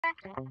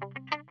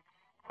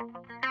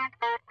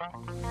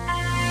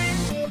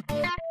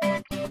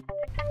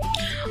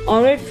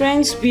Alright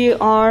friends, we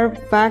are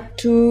back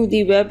to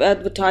the web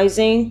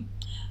advertising.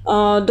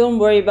 Don't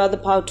worry about the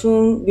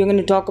Powtoon. We're going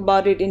to talk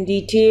about it in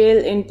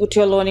detail and put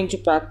your learning to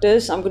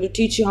practice. I'm going to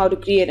teach you how to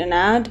create an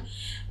ad,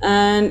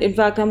 and in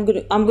fact I'm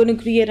going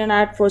to create an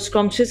ad for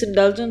Scrumptious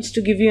Indulgence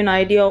to give you an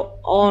idea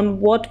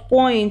on what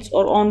points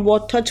or on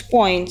what touch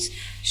points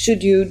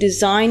should you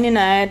design an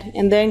ad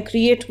and then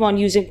create one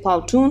using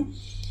Powtoon,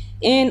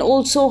 and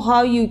also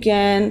how you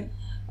can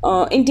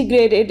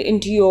integrate it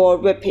into your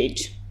web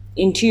page,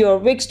 into your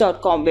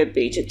wix.com web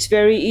page. It's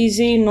very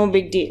easy, no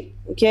big deal.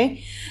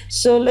 Okay,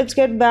 so let's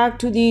get back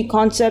to the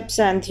concepts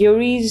and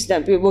theories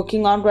that we're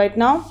working on right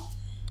now.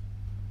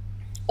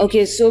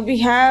 Okay, so we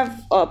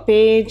have a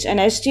page, an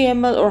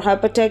HTML or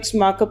hypertext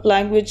markup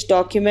language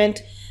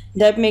document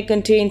that may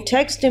contain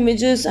text,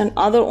 images, and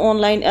other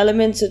online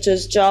elements such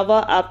as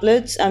Java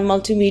applets and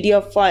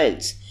multimedia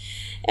files,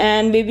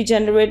 and may be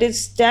generated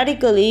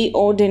statically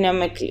or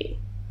dynamically.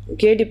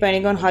 Okay,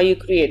 depending on how you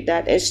create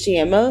that.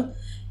 HTML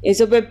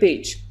is a web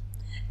page.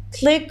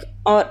 Click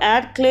or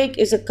ad click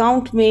is a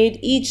count made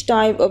each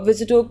time a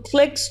visitor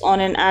clicks on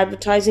an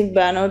advertising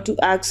banner to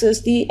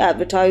access the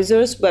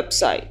advertiser's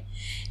website.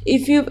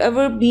 If you've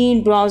ever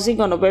been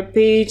browsing on a web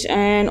page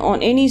and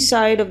on any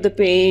side of the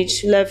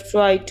page, left,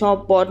 right,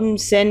 top, bottom,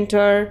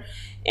 center,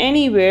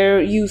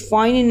 anywhere you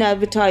find an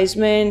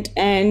advertisement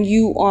and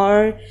you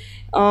are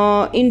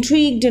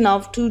intrigued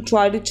enough to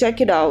try to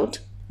check it out,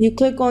 you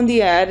click on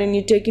the ad and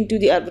you're taken to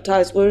the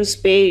advertiser's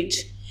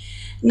page.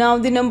 Now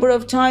the number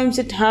of times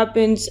it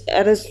happens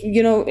at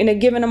in a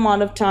given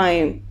amount of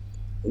time,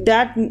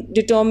 that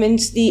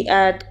determines the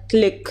ad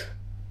click.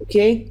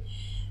 Okay,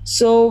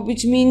 so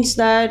which means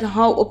that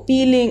how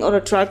appealing or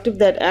attractive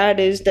that ad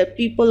is, that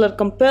people are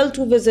compelled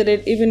to visit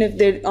it even if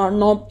they are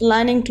not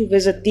planning to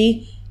visit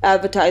the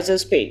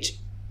advertiser's page.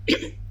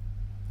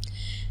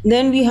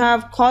 Then we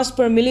have cost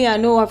per milli. I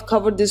know I've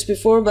covered this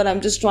before, but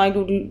I'm just trying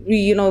to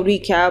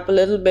recap a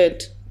little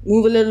bit,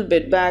 move a little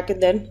bit back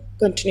and then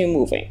continue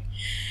moving.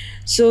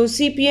 So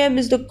CPM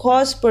is the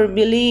cost per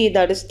milli,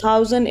 that is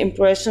 1,000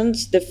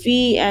 impressions, the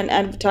fee an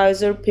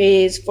advertiser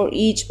pays for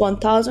each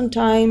 1,000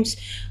 times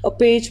a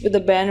page with a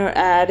banner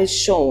ad is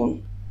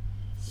shown.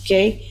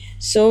 Okay,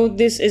 so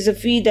this is a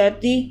fee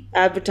that the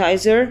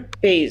advertiser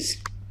pays.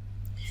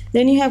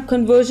 Then you have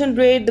conversion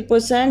rate, the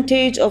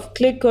percentage of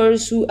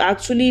clickers who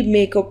actually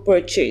make a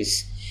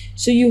purchase.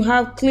 So you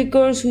have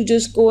clickers who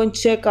just go and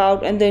check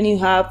out, and then you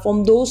have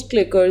from those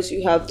clickers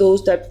you have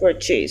those that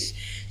purchase.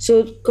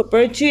 So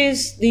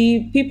purchase,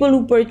 the people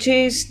who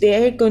purchase,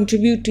 they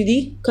contribute to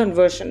the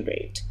conversion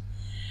rate.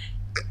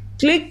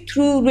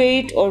 Click-through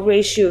rate or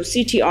ratio,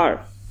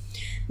 CTR.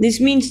 This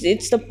means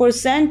it's the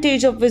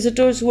percentage of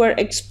visitors who are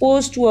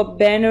exposed to a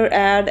banner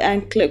ad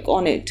and click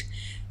on it,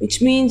 which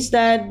means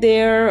that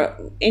their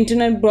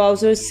internet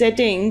browser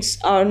settings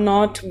are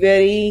not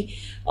very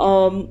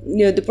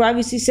the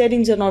privacy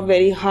settings are not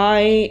very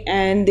high,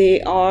 and they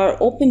are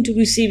open to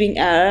receiving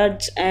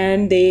ads,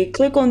 and they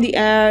click on the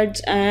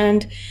ads,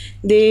 and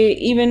they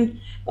even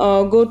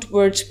go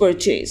towards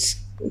purchase.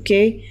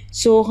 Okay,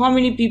 so how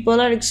many people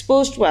are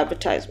exposed to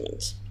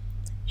advertisements?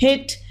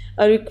 Hit,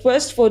 a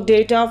request for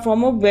data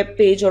from a web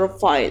page or a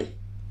file.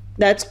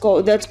 That's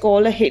called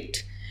a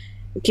hit.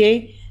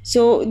 Okay,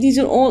 so these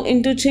are all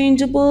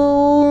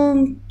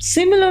interchangeable,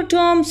 similar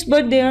terms,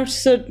 but they are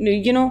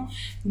certainly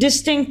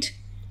distinct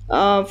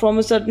from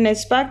a certain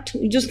aspect.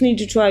 You just need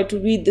to try to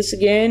read this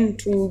again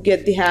to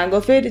get the hang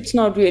of it. It's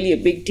not really a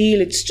big deal.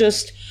 It's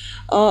just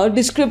a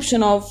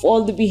description of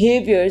all the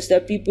behaviors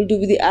that people do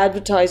with the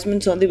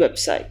advertisements on the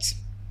websites.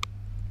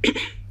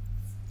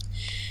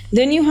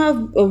 Then you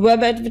have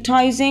web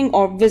advertising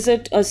or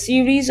visit, a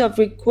series of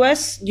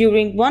requests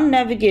during one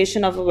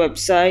navigation of a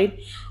website.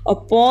 A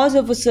pause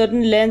of a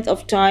certain length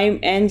of time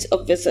ends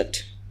a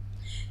visit.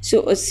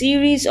 So a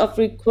series of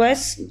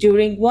requests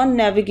during one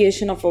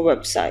navigation of a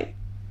website.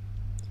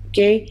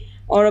 Okay,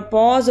 or a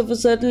pause of a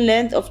certain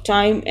length of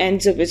time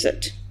ends a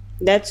visit.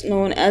 That's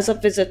known as a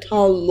visit.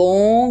 How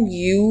long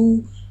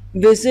you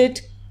visit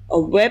a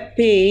web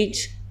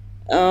page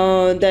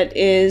that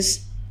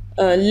is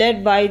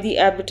led by the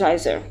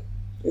advertiser.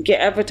 Okay,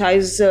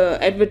 advertised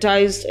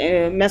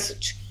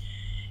message.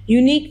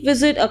 Unique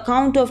visit, a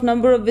count of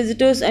number of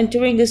visitors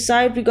entering a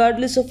site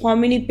regardless of how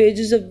many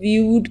pages are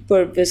viewed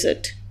per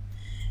visit.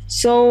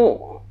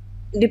 So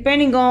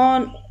depending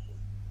on,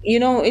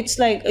 it's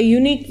like a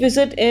unique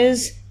visit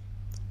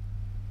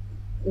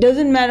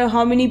doesn't matter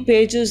how many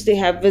pages they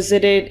have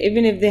visited.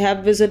 Even if they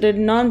have visited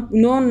none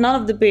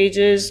of the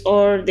pages,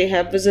 or they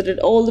have visited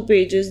all the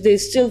pages, they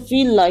still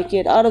feel like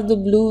it out of the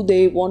blue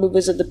they want to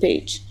visit the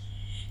page.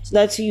 So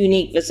that's a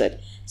unique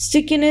visit.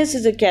 Stickiness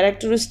is a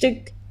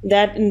characteristic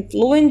that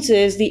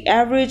influences the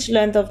average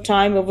length of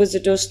time a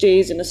visitor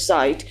stays in a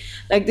site.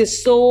 Like, they're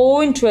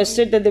so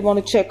interested that they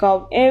want to check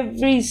out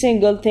every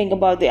single thing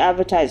about the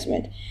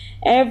advertisement,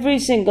 every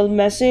single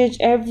message,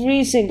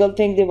 every single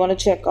thing they want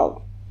to check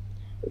out.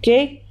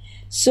 Okay,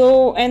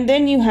 so and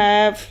then you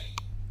have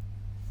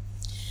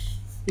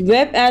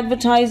Web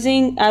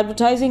advertising,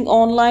 advertising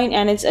online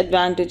and its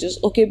advantages.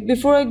 Okay,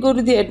 before I go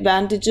to the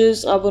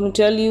advantages, I want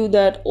to tell you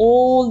that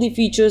all the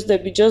features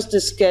that we just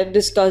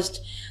discussed,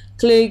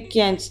 click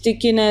and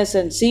stickiness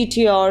and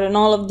CTR and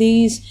all of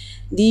this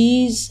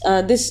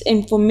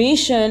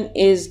information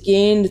is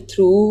gained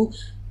through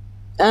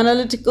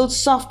analytical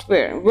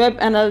software, web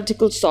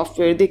analytical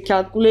software. They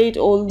calculate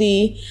all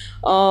the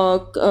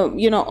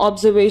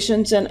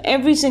observations and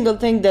every single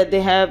thing that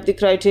they have. The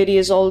criteria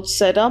is all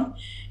set up,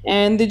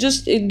 and they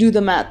just do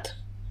the math,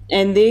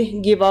 and they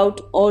give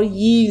out or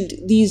yield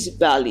these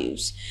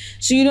values.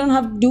 So you don't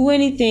have to do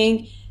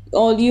anything.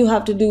 All you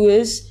have to do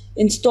is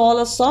install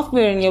a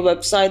software in your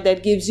website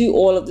that gives you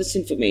all of this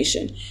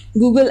information.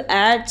 Google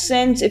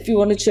AdSense, if you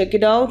want to check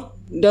it out,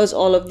 does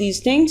all of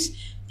these things.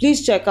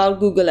 Please check out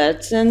Google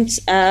AdSense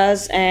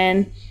as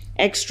an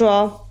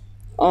extra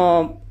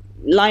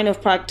line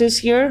of practice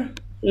here.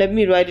 Let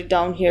me write it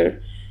down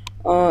here.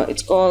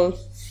 It's called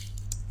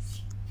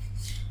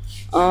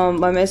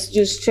my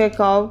messages. Check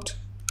out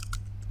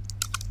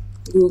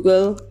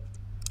Google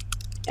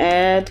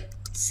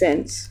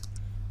AdSense.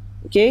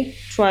 Okay,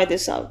 try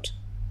this out.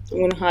 I'm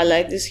going to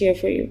highlight this here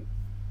for you.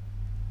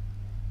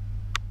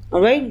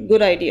 All right,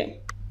 good idea.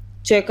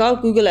 Check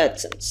out Google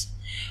AdSense.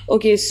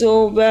 Okay,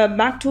 so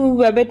back to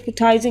web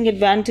advertising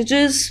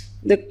advantages.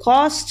 The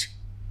cost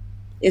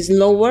is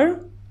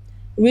lower,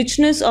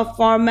 richness of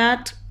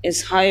format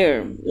is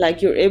higher,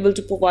 like you're able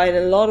to provide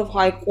a lot of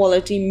high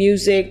quality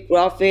music,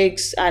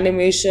 graphics,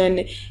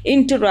 animation,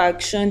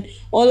 interaction.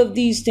 All of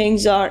these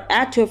things are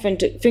at your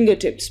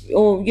fingertips,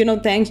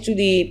 thanks to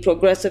the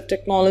progressive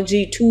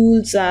technology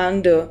tools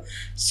and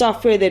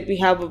software that we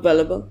have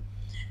available.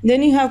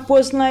 Then you have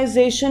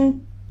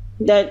personalization,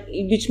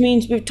 which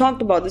means we've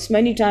talked about this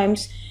many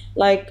times,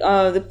 like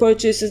the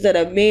purchases that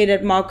are made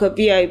at Markup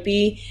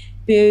VIP.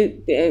 The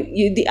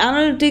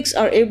analytics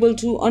are able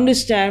to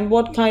understand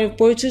what kind of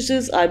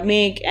purchases I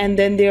make, and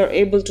then they are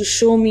able to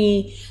show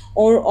me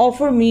or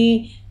offer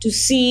me to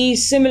see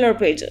similar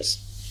pages.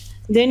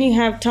 Then you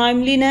have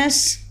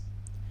timeliness.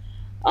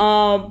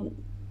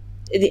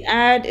 The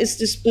ad is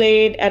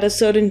displayed at a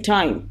certain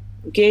time.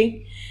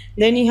 Okay.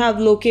 Then you have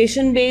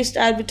location-based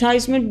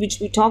advertisement, which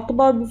we talked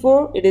about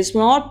before. It is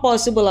not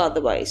possible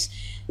otherwise.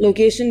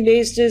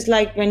 Location-based is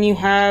like when you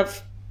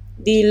have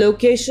the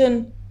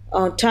location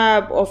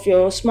tab of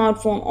your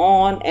smartphone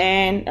on,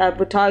 and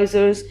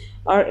advertisers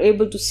are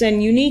able to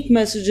send unique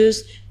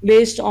messages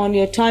based on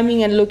your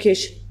timing and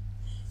location,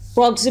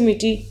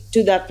 proximity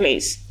to that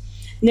place.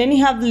 Then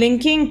you have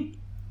linking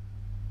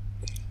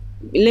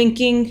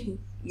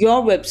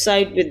your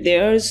website with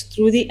theirs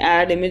through the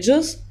ad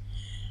images,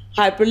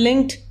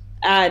 hyperlinked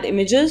ad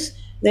images.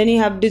 Then you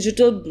have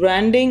digital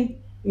branding,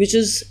 which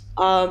is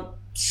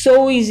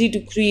so easy to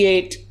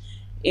create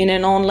in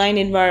an online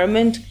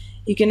environment.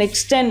 You can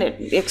extend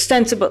it.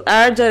 Extensible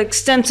ads are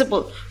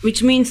extensible,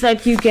 which means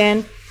that you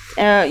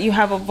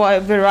have a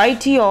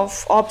variety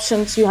of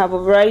options. You have a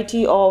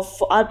variety of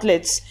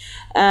outlets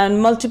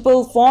and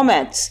multiple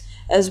formats,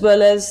 as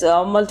well as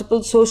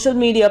multiple social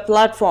media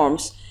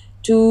platforms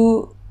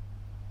to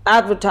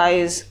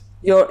advertise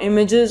your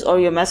images or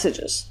your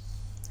messages.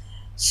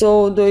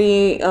 So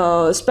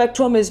the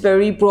spectrum is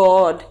very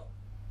broad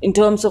in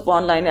terms of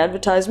online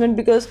advertisement.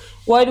 Because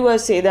why do I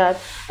say that?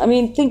 I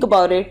mean, think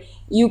about it.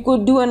 You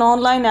could do an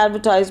online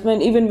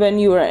advertisement even when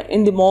you are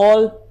in the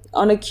mall,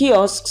 on a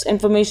kiosks,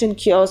 information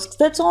kiosks,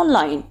 that's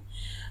online.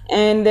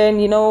 And then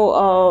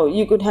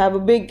you could have a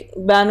big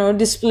banner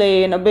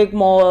display in a big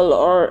mall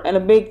or in a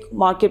big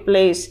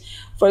marketplace.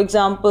 For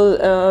example,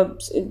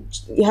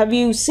 have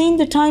you seen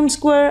the Times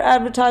Square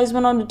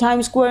advertisement on the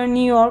Times Square in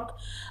New York?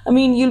 I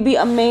mean, you'll be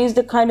amazed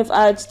the kind of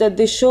ads that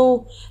they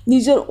show.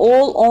 These are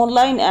all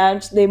online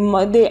ads. They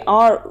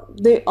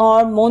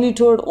are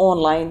monitored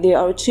online. They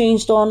are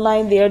changed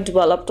online. They are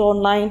developed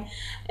online,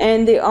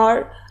 and they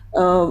are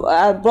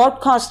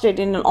broadcasted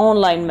in an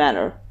online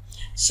manner.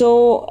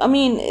 So, I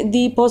mean,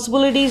 the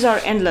possibilities are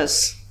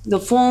endless. The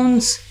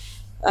phones,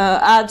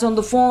 ads on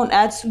the phone,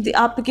 ads through the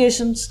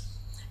applications,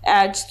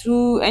 ads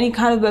through any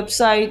kind of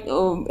website,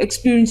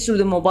 experience through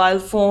the mobile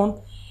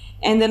phone.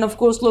 And then, of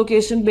course,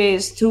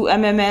 location-based through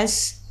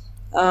MMS,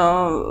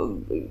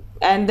 and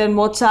then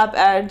WhatsApp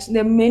ads.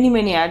 There are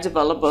many ads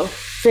available.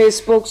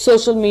 Facebook,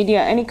 social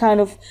media, any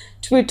kind of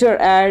Twitter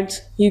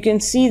ads, you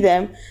can see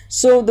them.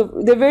 So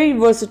they're very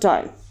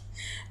versatile.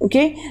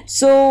 Okay,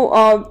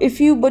 so if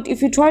you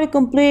try to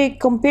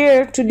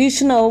compare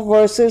traditional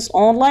versus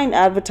online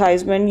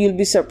advertisement, you'll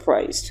be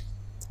surprised.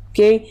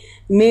 Okay,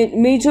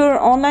 major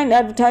online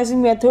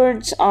advertising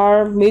methods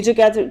are major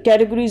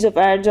categories of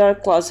ads are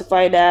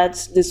classified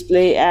ads,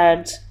 display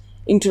ads,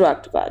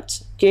 interactive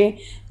ads.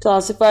 Okay,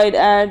 classified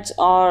ads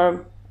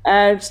are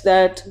ads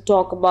that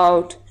talk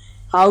about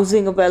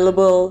housing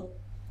available,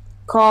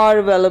 car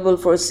available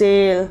for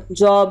sale,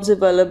 jobs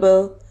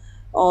available,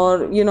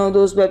 or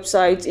those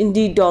websites,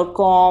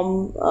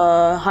 Indeed.com,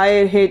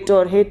 Hire Hit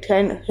or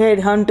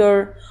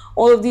Headhunter.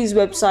 all of these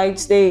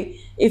websites, they,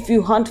 if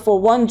you hunt for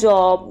one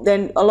job,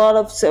 then a lot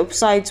of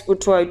sites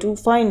would try to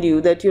find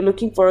you that you're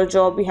looking for a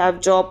job. We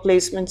have job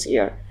placements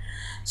here.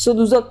 So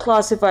those are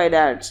classified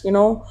ads,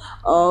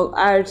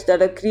 ads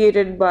that are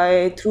created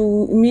by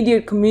through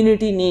immediate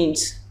community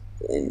needs.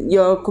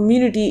 Your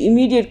community,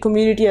 immediate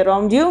community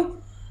around you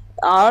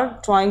are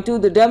trying to,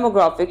 the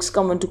demographics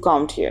come into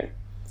count here.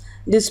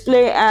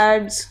 Display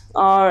ads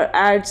are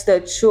ads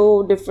that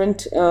show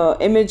different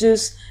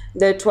images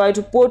that try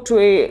to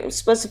portray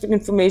specific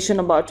information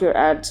about your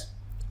ads,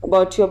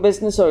 about your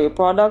business or your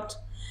product.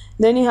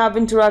 Then you have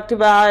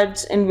interactive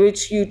ads in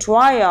which you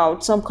try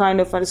out some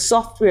kind of a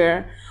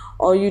software,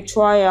 or you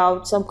try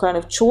out some kind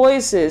of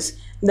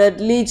choices that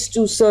leads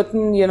to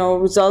certain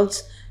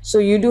results. So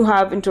you do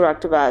have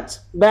interactive ads.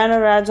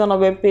 Banner ads on a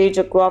web page,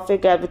 a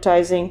graphic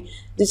advertising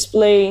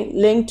display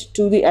linked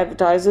to the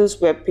advertiser's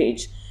web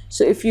page.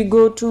 So if you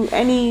go to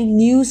any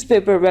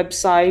newspaper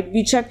website,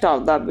 we checked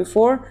out that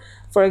before,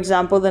 for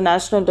example the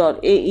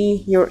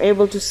national.ae, you're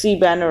able to see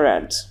banner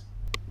ads.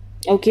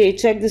 Okay,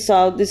 check this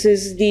out. This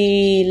is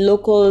the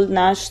local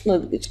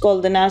national, it's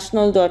called the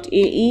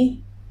national.ae.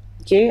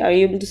 Okay, are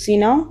you able to see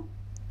now?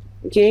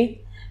 Okay,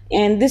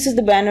 and this is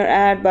the banner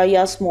ad by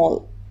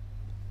Yasmall.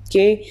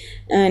 Okay,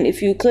 and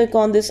if you click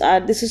on this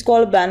ad, this is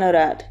called a banner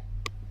ad.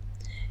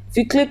 If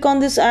you click on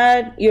this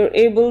ad, you're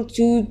able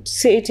to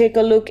take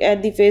a look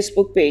at the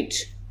Facebook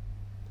page,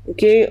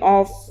 okay,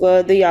 of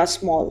the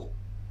Yasmall.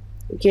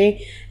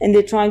 Okay, and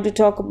they're trying to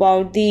talk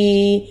about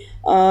the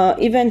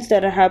events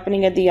that are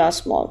happening at the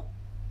Yasmall.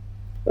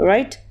 All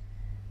right,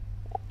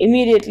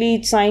 immediately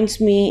it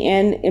signs me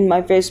in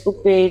my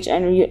Facebook page,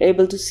 and you're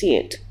able to see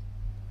it.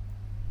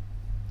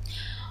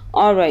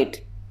 All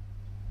right.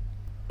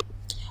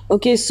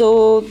 Okay,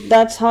 so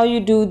that's how you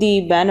do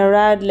the banner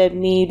ad. Let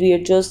me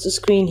readjust the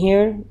screen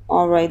here.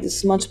 All right, this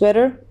is much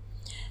better.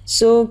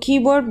 So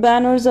keyword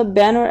banners are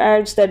banner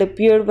ads that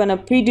appear when a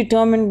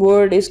predetermined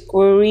word is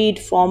queried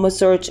from a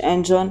search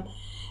engine.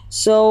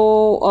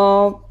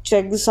 So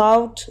check this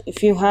out.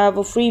 If you have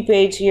a free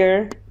page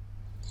here,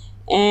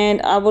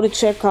 and I want to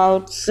check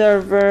out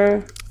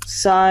server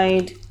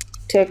side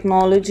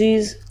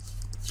technologies.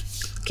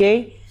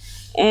 Okay,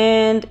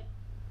 and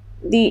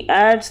the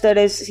ads that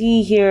I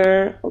see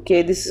here,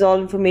 okay, this is all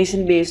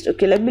information based.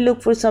 Okay, let me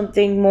look for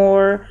something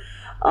more,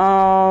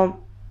 for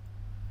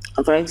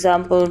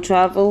example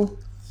travel.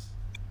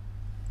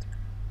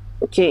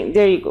 Okay,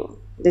 there you go,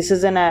 this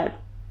is an ad.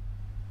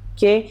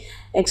 Okay,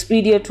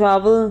 Expedia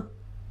travel,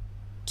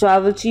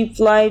 travel cheap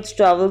flights,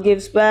 travel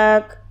gives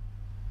back.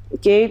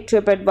 Okay,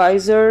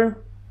 TripAdvisor.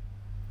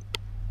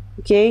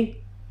 Okay,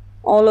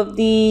 all of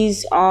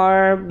these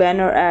are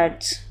banner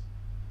ads.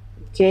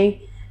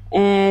 Okay,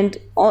 and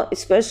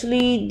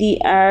especially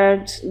the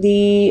ads,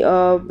 the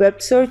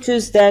web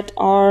searches that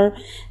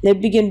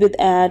begin with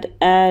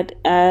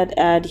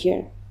ad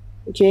here.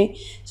 Okay,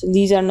 so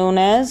these are known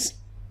as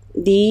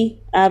the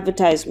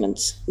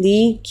advertisements,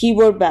 the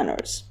keyword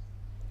banners.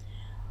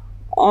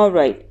 All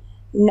right,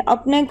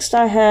 up next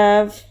I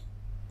have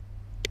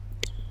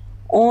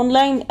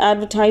online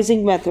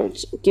advertising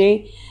methods.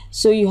 Okay,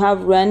 so you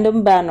have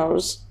random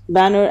banners,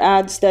 banner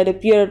ads that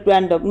appear at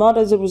random, not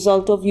as a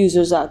result of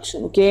users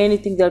action. Okay,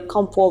 anything that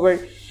come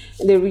forward,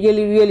 they're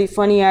really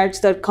funny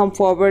ads that come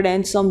forward,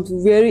 and some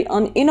very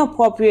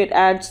inappropriate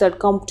ads that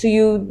come to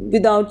you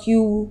without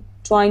you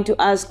trying to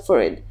ask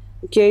for it.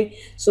 Okay,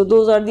 so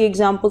those are the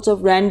examples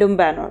of random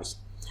banners.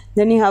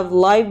 Then you have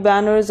live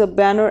banners, a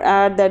banner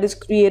ad that is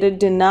created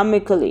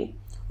dynamically,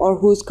 or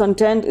whose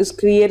content is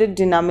created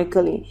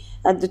dynamically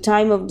at the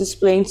time of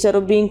display instead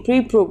of being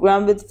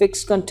pre-programmed with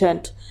fixed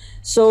content.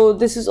 So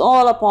this is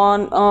all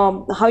upon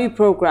how you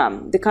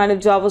program, the kind of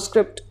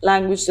JavaScript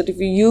language that if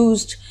you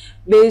used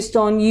based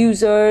on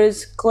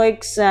users,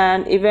 clicks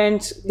and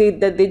events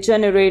that they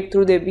generate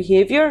through their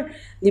behavior,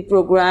 the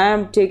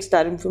program takes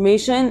that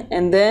information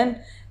and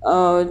then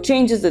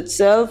changes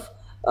itself,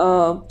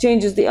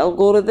 changes the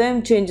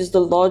algorithm, changes the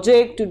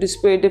logic to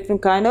display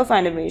different kind of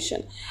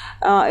animation.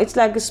 It's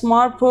like a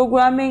smart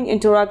programming,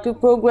 interactive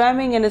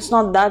programming, and it's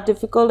not that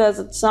difficult as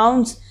it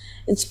sounds.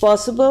 It's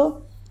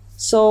possible.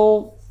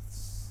 So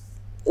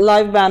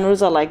live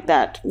banners are like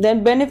that.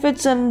 Then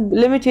benefits and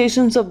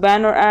limitations of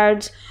banner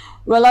ads.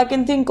 Well, I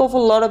can think of a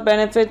lot of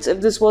benefits.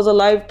 If this was a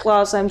live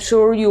class, I'm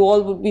sure you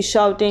all would be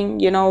shouting,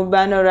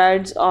 banner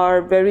ads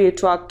are very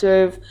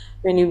attractive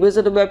when you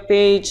visit a web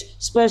page,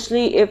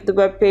 especially if the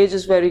web page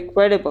is very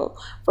credible.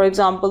 For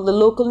example, the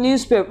local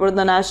newspaper,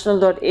 the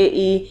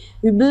national.ae,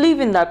 we believe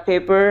in that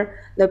paper.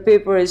 The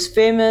paper is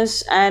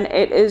famous and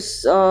it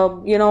is,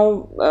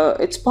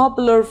 it's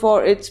popular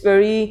for its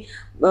very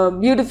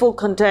beautiful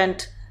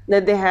content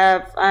that they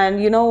have,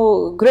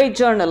 and great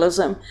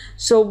journalism.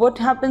 So what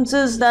happens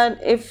is that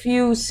if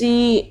you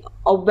see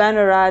a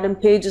banner ad in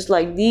pages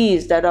like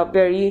these that are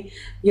very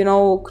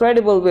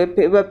credible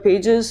web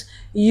pages,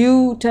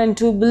 you tend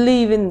to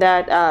believe in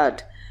that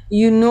ad.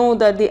 You know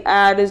that the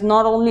ad is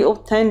not only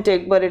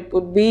authentic, but it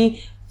would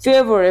be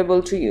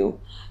favorable to you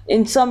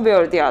in some way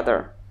or the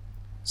other.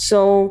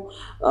 So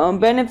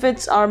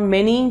benefits are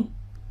many.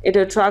 it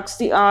attracts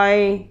the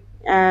eye,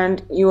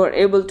 and you are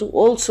able to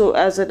also,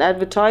 as an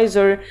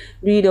advertiser,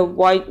 reach a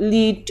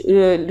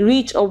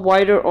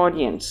wider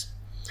audience.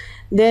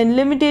 Then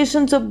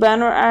limitations of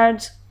banner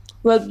ads.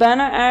 Well,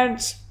 banner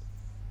ads,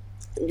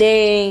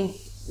 they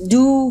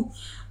do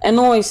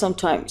annoy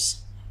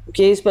sometimes,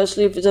 okay,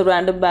 especially if it's a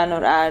random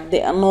banner ad.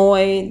 They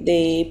annoy,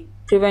 they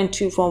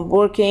prevent you from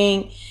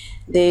working,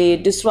 they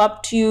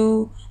disrupt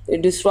you, they're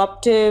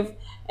disruptive,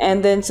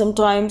 and then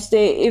sometimes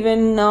they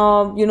even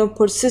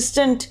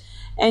persistent,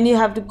 and you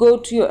have to go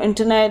to your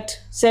internet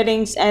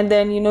settings and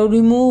then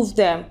remove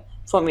them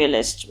from your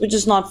list, which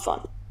is not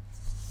fun,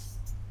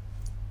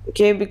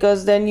 okay,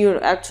 because then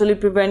you're actually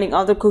preventing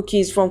other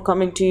cookies from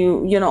coming to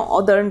you,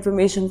 other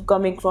information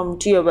coming from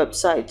to your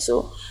website.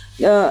 So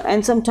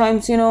and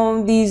sometimes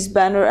these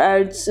banner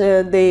ads,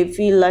 they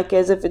feel like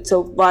as if it's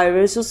a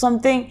virus or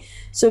something,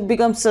 so it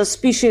becomes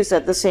suspicious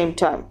at the same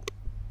time.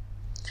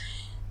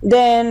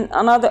 Then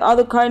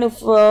other kind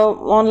of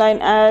online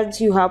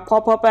ads, you have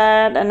pop-up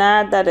ad, an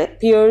ad that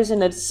appears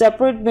in a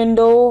separate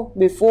window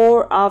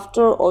before,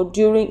 after, or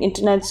during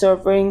internet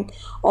surfing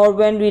or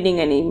when reading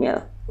an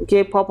email.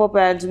 Okay, pop-up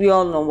ads, we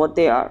all know what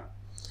they are.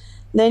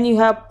 Then you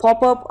have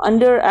pop-up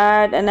under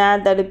ad, an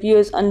ad that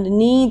appears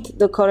underneath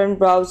the current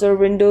browser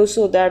window,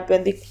 so that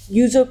when the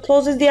user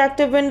closes the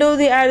active window,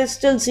 the ad is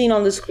still seen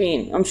on the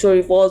screen. I'm sure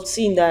you've all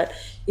seen that.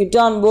 You're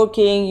done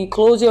working, you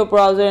close your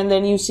browser, and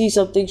then you see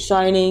something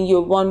shining, you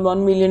won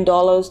 $1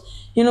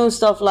 million,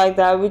 stuff like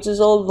that, which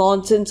is all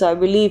nonsense, I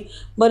believe,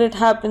 but it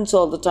happens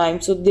all the time.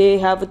 So they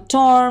have a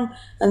term,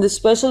 and the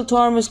special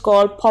term is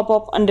called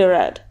pop-up under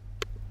ad.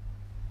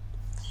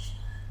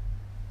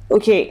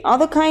 Okay,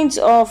 other kinds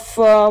of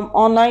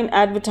online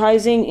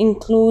advertising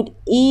include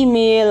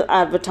email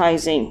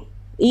advertising,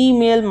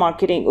 email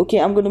marketing.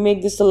 Okay, I'm going to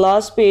make this the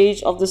last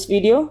page of this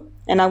video,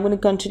 and I'm going to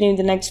continue in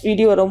the next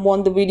video. I don't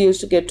want the videos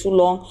to get too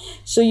long.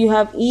 So you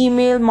have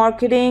email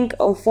marketing,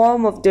 a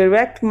form of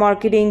direct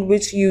marketing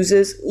which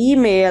uses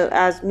email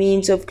as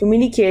means of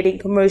communicating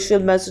commercial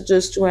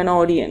messages to an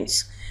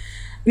audience.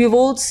 We've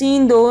all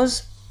seen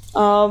those.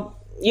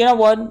 You know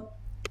what?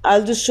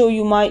 I'll just show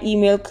you my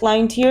email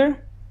client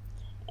here.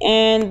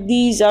 And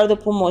these are the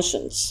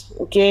promotions.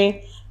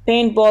 Okay,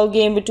 paintball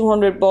game with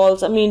 200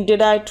 balls. I mean,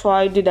 did I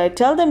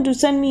tell them to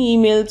send me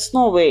emails?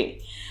 No way.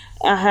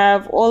 I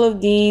have all of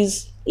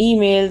these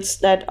emails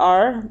that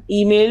are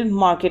email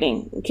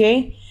marketing.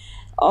 Okay,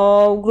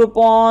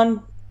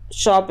 Groupon,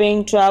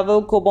 shopping,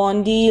 travel,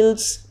 coupon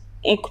deals,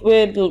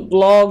 Equid,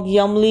 blog,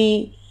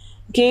 Yumly.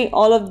 Okay,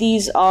 all of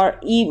these are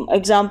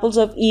examples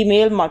of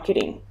email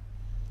marketing.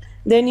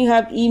 Then you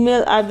have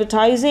email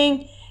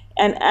advertising,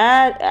 and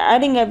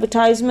adding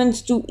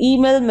advertisements to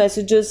email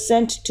messages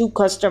sent to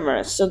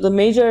customers. So the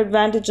major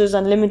advantages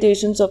and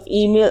limitations of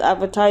email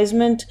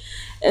advertisement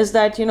is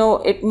that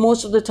it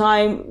most of the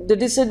time, the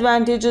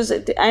disadvantages,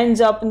 it ends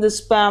up in the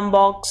spam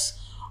box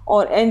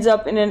or ends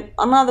up in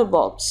another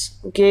box.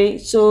 Okay,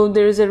 so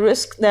there is a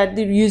risk that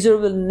the user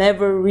will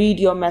never read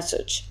your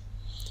message.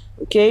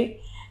 Okay,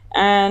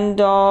 and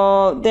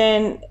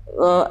then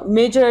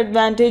major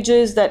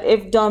advantages that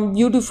if done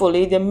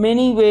beautifully, there are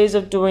many ways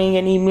of doing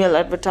an email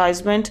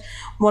advertisement.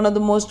 One of the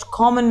most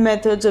common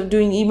methods of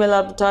doing email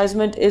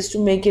advertisement is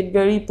to make it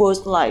very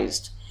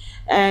personalized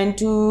and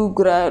to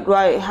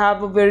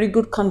have a very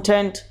good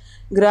content,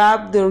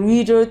 grab the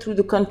reader through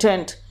the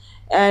content,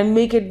 and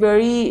make it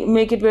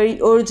very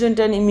urgent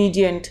and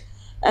immediate.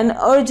 And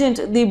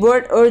urgent, the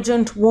word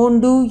urgent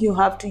won't do. You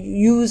have to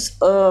use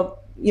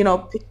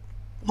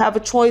have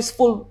a choice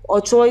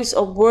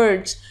of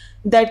words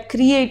that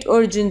create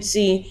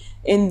urgency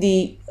in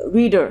the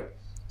reader.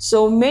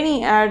 So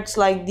many ads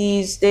like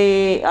these,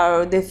 they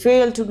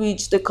fail to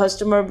reach the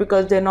customer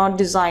because they're not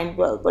designed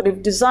well. But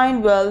if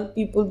designed well,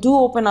 people do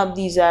open up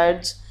these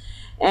ads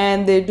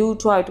and they do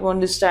try to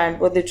understand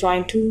what they're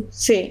trying to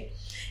say.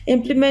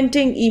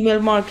 Implementing email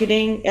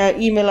marketing,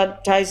 email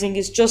advertising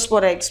is just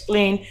what I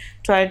explained.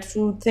 Try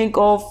to think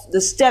of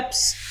the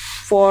steps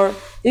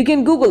you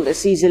can Google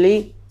this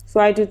easily.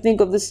 Try to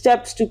think of the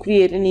steps to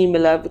create an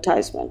email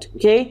advertisement.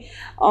 Okay,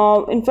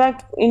 in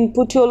fact, in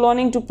Put Your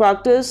Learning to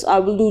Practice, I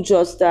will do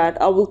just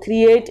that. I will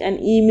create an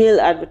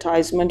email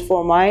advertisement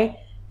for my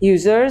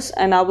users,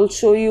 and I will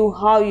show you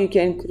how you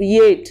can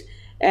create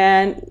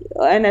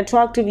an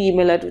attractive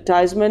email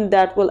advertisement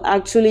that will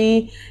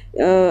actually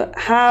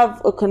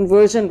have a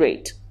conversion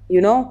rate,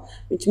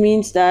 which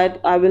means that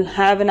I will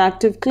have an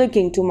active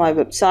clicking to my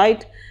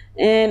website,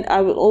 and I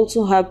will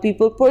also have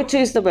people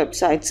purchase the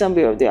website some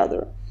way or the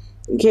other.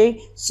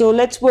 Okay, so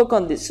let's work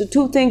on this. So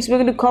two things we're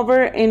going to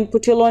cover in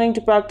Put Your Learning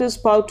to Practice: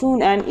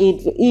 Powtoon and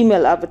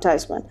email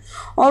advertisement.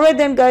 Alright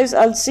then guys,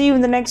 I'll see you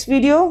in the next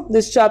video.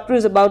 This chapter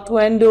is about to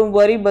end, don't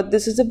worry, but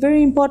this is a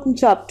very important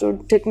chapter,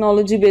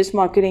 technology based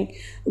marketing.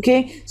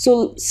 Okay,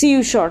 so see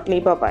you shortly.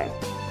 Bye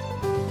bye.